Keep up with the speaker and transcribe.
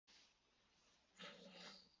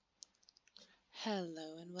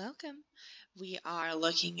Hello and welcome. We are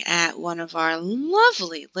looking at one of our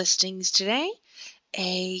lovely listings today,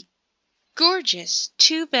 a gorgeous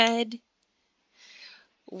 2-bed,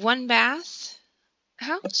 1-bath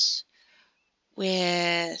house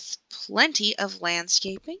with plenty of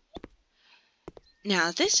landscaping. Now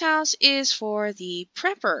this house is for the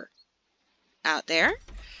prepper out there.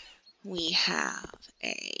 We have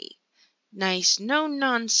a nice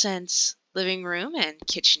no-nonsense living room and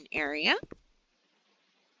kitchen area.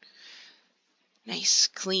 Nice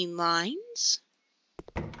clean lines.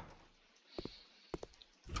 And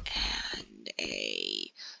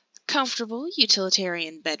a comfortable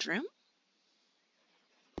utilitarian bedroom.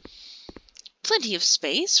 Plenty of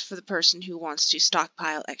space for the person who wants to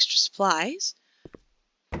stockpile extra supplies.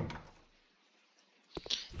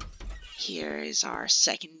 Here is our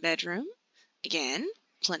second bedroom. Again,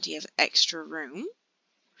 plenty of extra room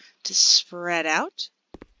to spread out.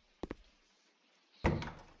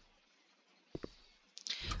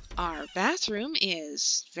 Our bathroom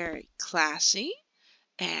is very classy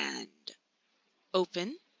and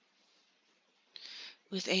open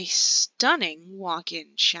with a stunning walk-in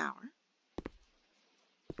shower.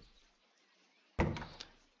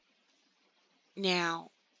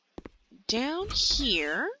 Now, down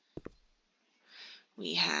here,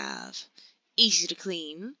 we have easy to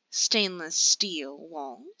clean stainless steel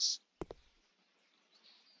walls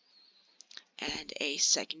and a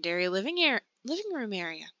secondary living room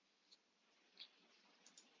area.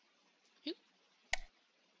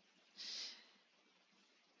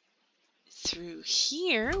 Through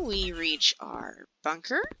here, we reach our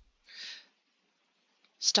bunker,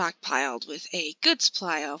 stockpiled with a good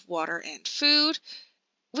supply of water and food,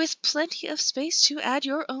 with plenty of space to add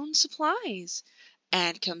your own supplies,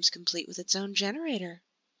 and comes complete with its own generator.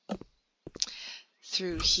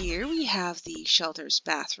 Through here, we have the shelter's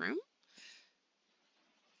bathroom.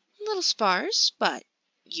 A little sparse, but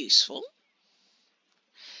useful.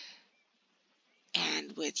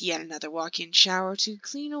 And with yet another walk-in shower to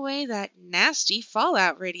clean away that nasty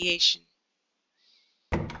fallout radiation.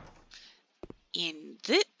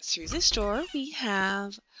 Through this door, we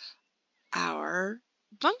have our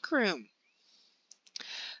bunk room.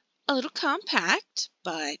 A little compact,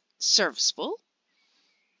 but serviceable.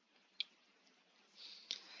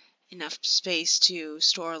 Enough space to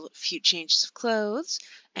store a few changes of clothes,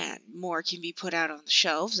 and more can be put out on the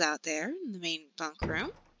shelves out there in the main bunk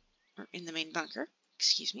room, or in the main bunker,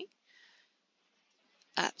 excuse me.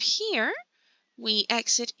 Up here, we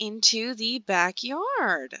exit into the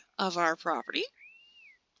backyard of our property,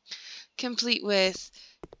 complete with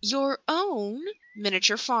your own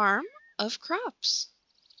miniature farm of crops.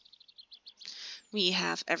 We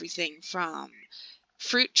have everything from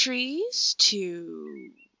fruit trees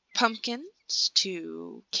to pumpkins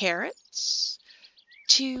to carrots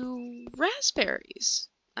to raspberries,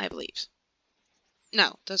 I believe.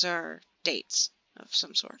 No, those are dates of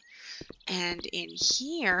some sort. And in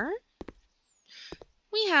here,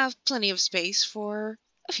 we have plenty of space for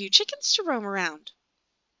a few chickens to roam around.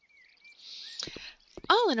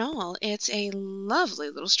 All in all, it's a lovely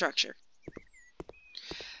little structure.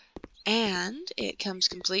 And it comes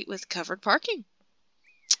complete with covered parking.